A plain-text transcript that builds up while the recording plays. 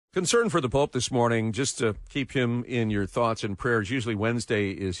Concern for the Pope this morning, just to keep him in your thoughts and prayers. Usually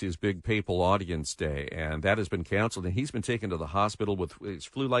Wednesday is his big papal audience day, and that has been canceled, and he's been taken to the hospital with his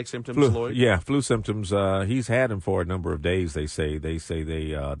flu-like symptoms, Lloyd? Yeah, flu symptoms. He's had them for a number of days, they say.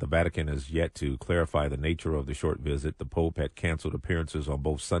 The Vatican has yet to clarify the nature of the short visit. The Pope had canceled appearances on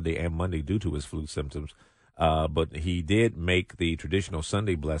both Sunday and Monday due to his flu symptoms. But he did make the traditional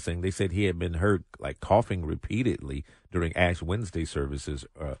Sunday blessing. They said he had been heard coughing repeatedly during Ash Wednesday services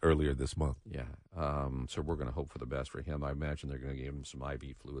earlier this month. Yeah. So we're going to hope for the best for him. I imagine they're going to give him some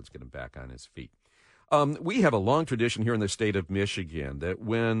IV fluids, get him back on his feet. We have a long tradition here in the state of Michigan that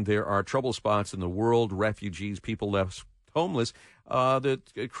when there are trouble spots in the world, refugees, people left homeless, that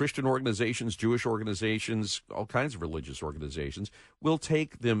Christian organizations, Jewish organizations, all kinds of religious organizations will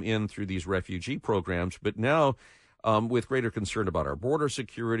take them in through these refugee programs. But now, with greater concern about our border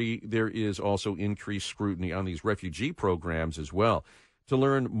security, there is also increased scrutiny on these refugee programs as well. To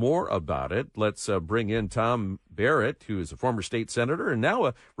learn more about it, let's bring in Tom Barrett, who is a former state senator and now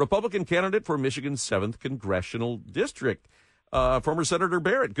a Republican candidate for Michigan's 7th Congressional District. Former Senator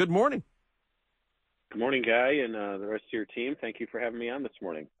Barrett, good morning. Good morning, Guy, and the rest of your team. Thank you for having me on this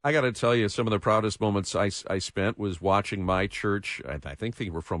morning. I got to tell you, some of the proudest moments I spent was watching my church, I think they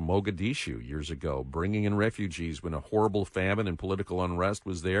were from Mogadishu years ago, bringing in refugees when a horrible famine and political unrest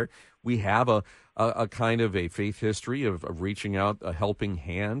was there. We have a kind of a faith history of reaching out a helping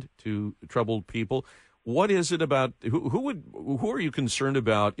hand to troubled people. What is it about, who are you concerned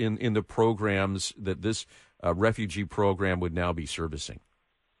about in the programs that this refugee program would now be servicing?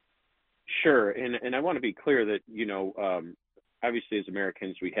 Sure, and I want to be clear that, obviously as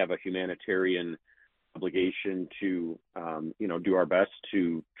Americans, we have a humanitarian obligation to, do our best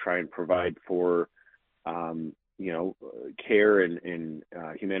to try and provide for, care and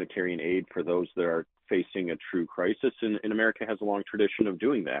humanitarian aid for those that are facing a true crisis, and America has a long tradition of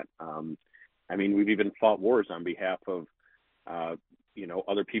doing that. We've even fought wars on behalf of,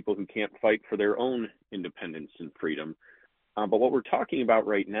 other people who can't fight for their own independence and freedom. But what we're talking about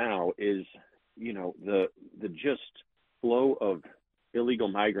right now is, the just flow of illegal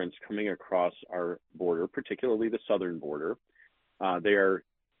migrants coming across our border, particularly the southern border. They are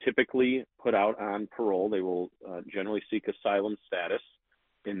typically put out on parole. They will generally seek asylum status,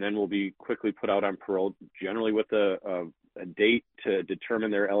 and then will be quickly put out on parole, generally with a date to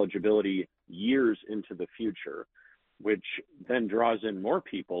determine their eligibility years into the future, which then draws in more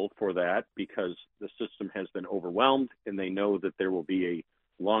people for that because the system has been overwhelmed and they know that there will be a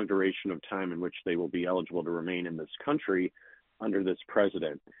long duration of time in which they will be eligible to remain in this country under this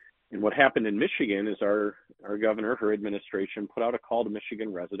president. And what happened in Michigan is our governor, her administration, put out a call to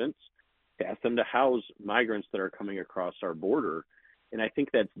Michigan residents to ask them to house migrants that are coming across our border. And I think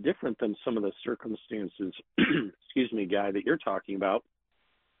that's different than some of the circumstances, excuse me, Guy, that you're talking about,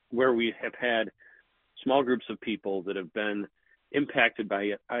 where we have had small groups of people that have been impacted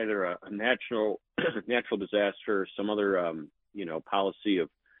by either a natural disaster or some other policy of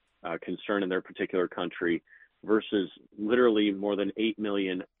concern in their particular country, versus literally more than 8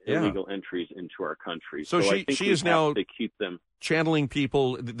 million illegal entries into our country. So I think she is now to keep them channeling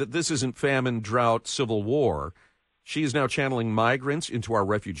people. This isn't famine, drought, civil war. She is now channeling migrants into our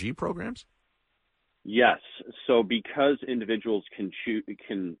refugee programs? Yes. So because individuals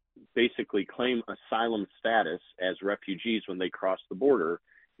can basically claim asylum status as refugees when they cross the border,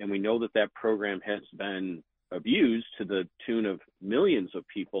 and we know that program has been abused to the tune of millions of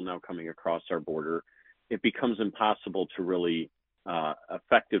people now coming across our border, it becomes impossible to really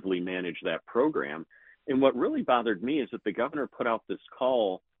effectively manage that program. And what really bothered me is that the governor put out this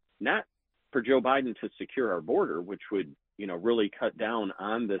call not for Joe Biden to secure our border, which would, really cut down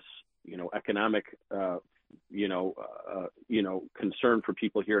on this, economic, concern for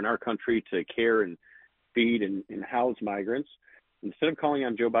people here in our country to care and feed and house migrants. Instead of calling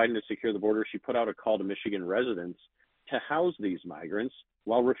on Joe Biden to secure the border, she put out a call to Michigan residents to house these migrants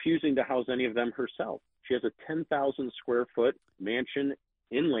while refusing to house any of them herself. She has a 10,000 square foot mansion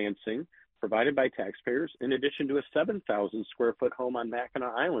in Lansing provided by taxpayers, in addition to a 7,000 square foot home on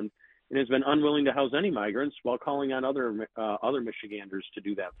Mackinac Island, and has been unwilling to house any migrants while calling on other Michiganders to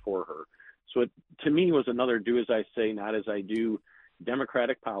do that for her. So it, to me, was another do as I say, not as I do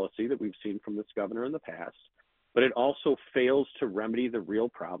Democratic policy that we've seen from this governor in the past. But it also fails to remedy the real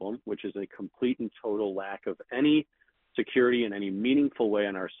problem, which is a complete and total lack of any security in any meaningful way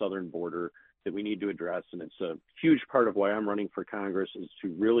on our southern border that we need to address. And it's a huge part of why I'm running for Congress, is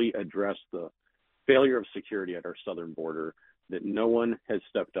to really address the failure of security at our southern border that no one has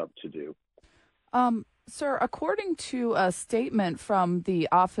stepped up to do. Sir, according to a statement from the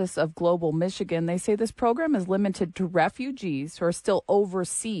Office of Global Michigan, they say this program is limited to refugees who are still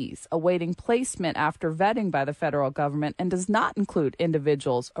overseas, awaiting placement after vetting by the federal government, and does not include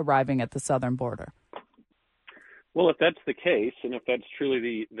individuals arriving at the southern border. Well, if that's the case, and if that's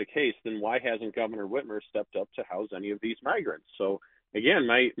truly the case, then why hasn't Governor Whitmer stepped up to house any of these migrants? So, again,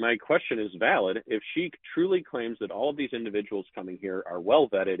 my question is valid. If she truly claims that all of these individuals coming here are well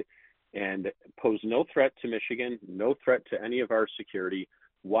vetted and pose no threat to Michigan, no threat to any of our security,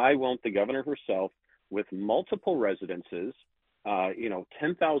 why won't the governor herself, with multiple residences,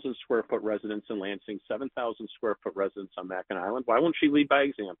 10,000 square foot residence in Lansing, 7,000 square foot residence on Mackinac Island, why won't she lead by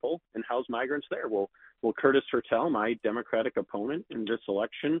example and house migrants there? Will Curtis Hertel, my Democratic opponent in this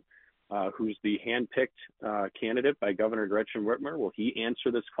election, who's the handpicked candidate by Governor Gretchen Whitmer, will he answer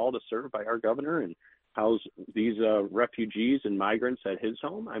this call to serve by our governor and house these refugees and migrants at his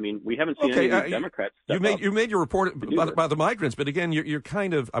home? I mean, we haven't seen any of these Democrats. You made your report about the migrants, but again, you're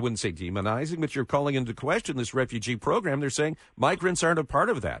kind of, I wouldn't say demonizing, but you're calling into question this refugee program. They're saying migrants aren't a part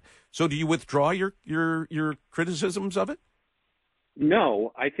of that. So do you withdraw your criticisms of it?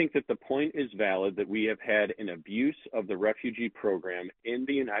 No, I think that the point is valid that we have had an abuse of the refugee program in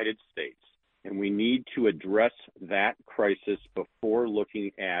the United States, and we need to address that crisis before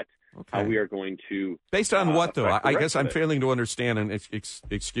looking at how we are going to. Based on what, though? I guess I'm failing to understand, and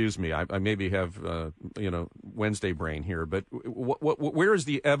excuse me, I maybe have Wednesday brain here, but where is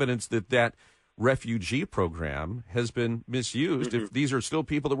the evidence that refugee program has been misused if these are still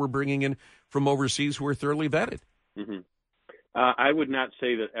people that we're bringing in from overseas who are thoroughly vetted? Mm-hmm. I would not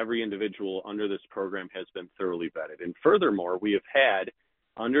say that every individual under this program has been thoroughly vetted. And furthermore, we have had,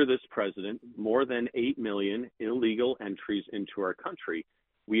 under this president, more than 8 million illegal entries into our country.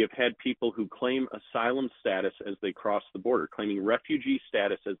 We have had people who claim asylum status as they cross the border, claiming refugee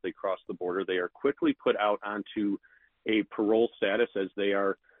status as they cross the border. They are quickly put out onto a parole status as they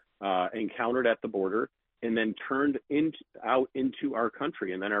are encountered at the border, and then turned out into our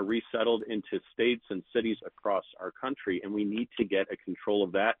country, and then are resettled into states and cities across our country. And we need to get a control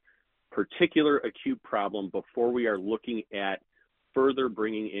of that particular acute problem before we are looking at further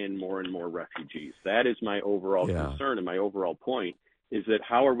bringing in more and more refugees. That is my overall concern, and my overall point is that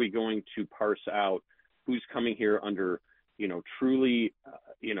how are we going to parse out who's coming here under, truly,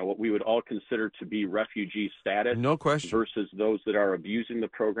 what we would all consider to be refugee status, no question, versus those that are abusing the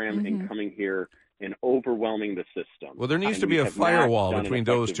program and coming here and overwhelming the system. Well, there needs to be a firewall between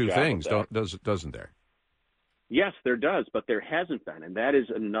those two things, doesn't there? Yes, there does, but there hasn't been, and that is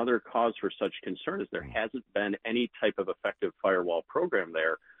another cause for such concern, is there hasn't been any type of effective firewall program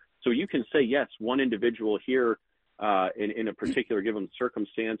there. So you can say, yes, one individual here in a particular given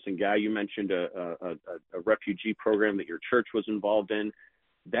circumstance, and Guy, you mentioned a refugee program that your church was involved in.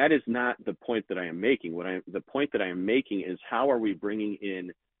 That is not the point that I am making. The point that I am making is how are we bringing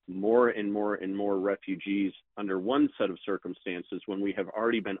in more and more and more refugees under one set of circumstances when we have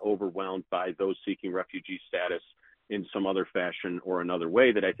already been overwhelmed by those seeking refugee status in some other fashion or another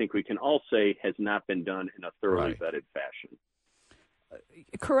way that I think we can all say has not been done in a thoroughly vetted fashion.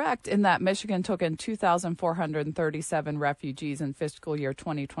 Correct, in that Michigan took in 2,437 refugees in fiscal year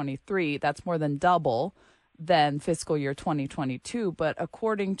 2023. That's more than double than fiscal year 2022. But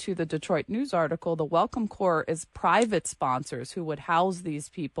according to the Detroit News article, the Welcome Corps is private sponsors who would house these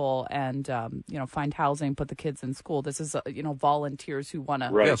people and, find housing, put the kids in school. This is, volunteers who want to.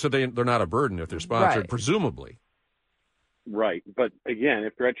 Right. Yeah, so they're not a burden if they're sponsored, presumably. Right. But again,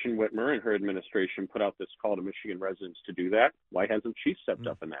 if Gretchen Whitmer and her administration put out this call to Michigan residents to do that, why hasn't she stepped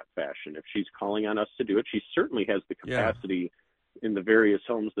up in that fashion? If she's calling on us to do it, she certainly has the capacity in the various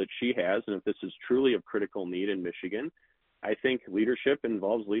homes that she has. And if this is truly of critical need in Michigan, I think leadership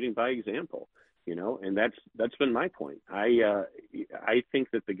involves leading by example, and that's been my point. I think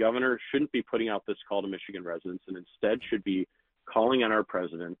that the governor shouldn't be putting out this call to Michigan residents and instead should be calling on our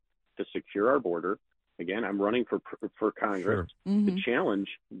president to secure our border. Again, I'm running for Congress to challenge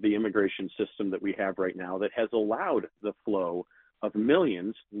the immigration system that we have right now that has allowed the flow of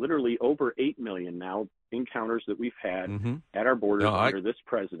millions, literally over 8 million now, encounters that we've had at our borders under this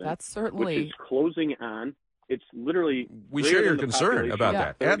president. That's certainly. Which is closing on. It's literally. We share your concern about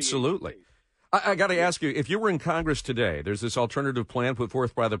that. Absolutely. I got to ask you, if you were in Congress today, there's this alternative plan put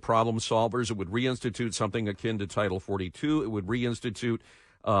forth by the problem solvers. It would reinstitute something akin to Title 42. It would reinstitute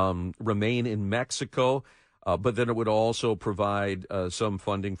remain in Mexico, but then it would also provide some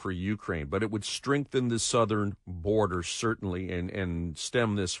funding for Ukraine. But it would strengthen the southern border, certainly, and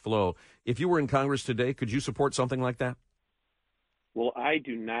stem this flow. If you were in Congress today, could you support something like that? Well, I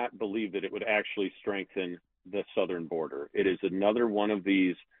do not believe that it would actually strengthen the southern border. It is another one of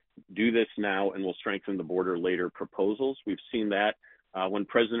these do this now and we'll strengthen the border later proposals. We've seen that when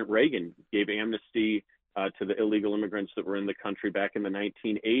President Reagan gave amnesty to the illegal immigrants that were in the country back in the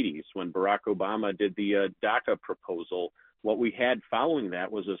 1980s. When Barack Obama did the DACA proposal, what we had following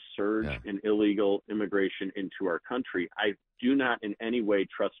that was a surge in illegal immigration into our country. I do not in any way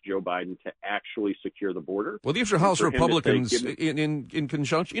trust Joe Biden to actually secure the border. Well, these are House Republicans in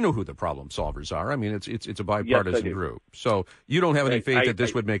conjunction. You know who the problem solvers are. I mean, it's a bipartisan group. So you don't have any faith that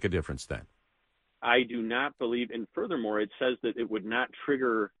this would make a difference then? I do not believe, and furthermore, it says that it would not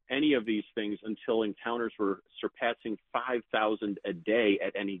trigger any of these things until encounters were surpassing 5,000 a day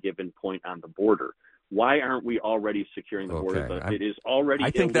at any given point on the border. Why aren't we already securing the border? It is already. I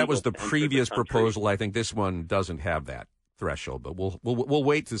think that was the previous proposal. I think this one doesn't have that threshold, but we'll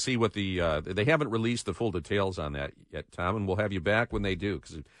wait to see what they haven't released the full details on that yet, Tom, and we'll have you back when they do,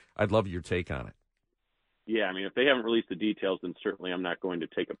 because I'd love your take on it. Yeah, I mean, if they haven't released the details, then certainly I'm not going to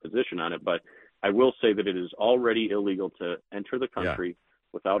take a position on it. But I will say that it is already illegal to enter the country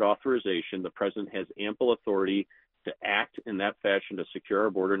without authorization. The president has ample authority to act in that fashion to secure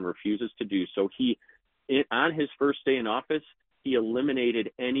our border and refuses to do so. On his first day in office, he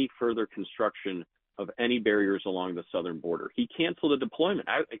eliminated any further construction of any barriers along the southern border. He canceled a deployment.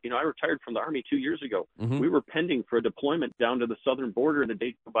 I retired from the Army 2 years ago. Mm-hmm. We were pending for a deployment down to the southern border, and the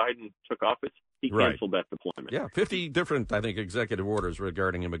day Biden took office, he canceled that deployment. Yeah, 50 different, I think, executive orders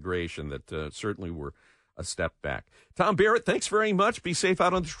regarding immigration that certainly were a step back. Tom Barrett, thanks very much. Be safe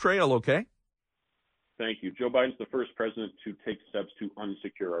out on the trail, okay? Thank you. Joe Biden's the first president to take steps to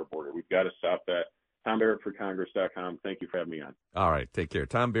unsecure our border. We've got to stop that. Tom Barrett for Congress.com. Thank you for having me on. All right. Take care.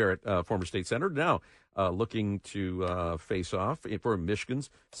 Tom Barrett, former state senator, now looking to face off for Michigan's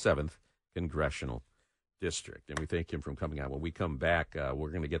 7th Congressional District. And we thank him for coming on. When we come back,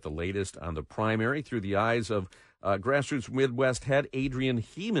 we're going to get the latest on the primary through the eyes of Grassroots Midwest head Adrian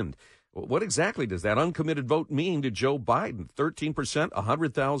Hemond. What exactly does that uncommitted vote mean to Joe Biden? 13%,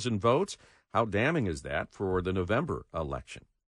 100,000 votes. How damning is that for the November election?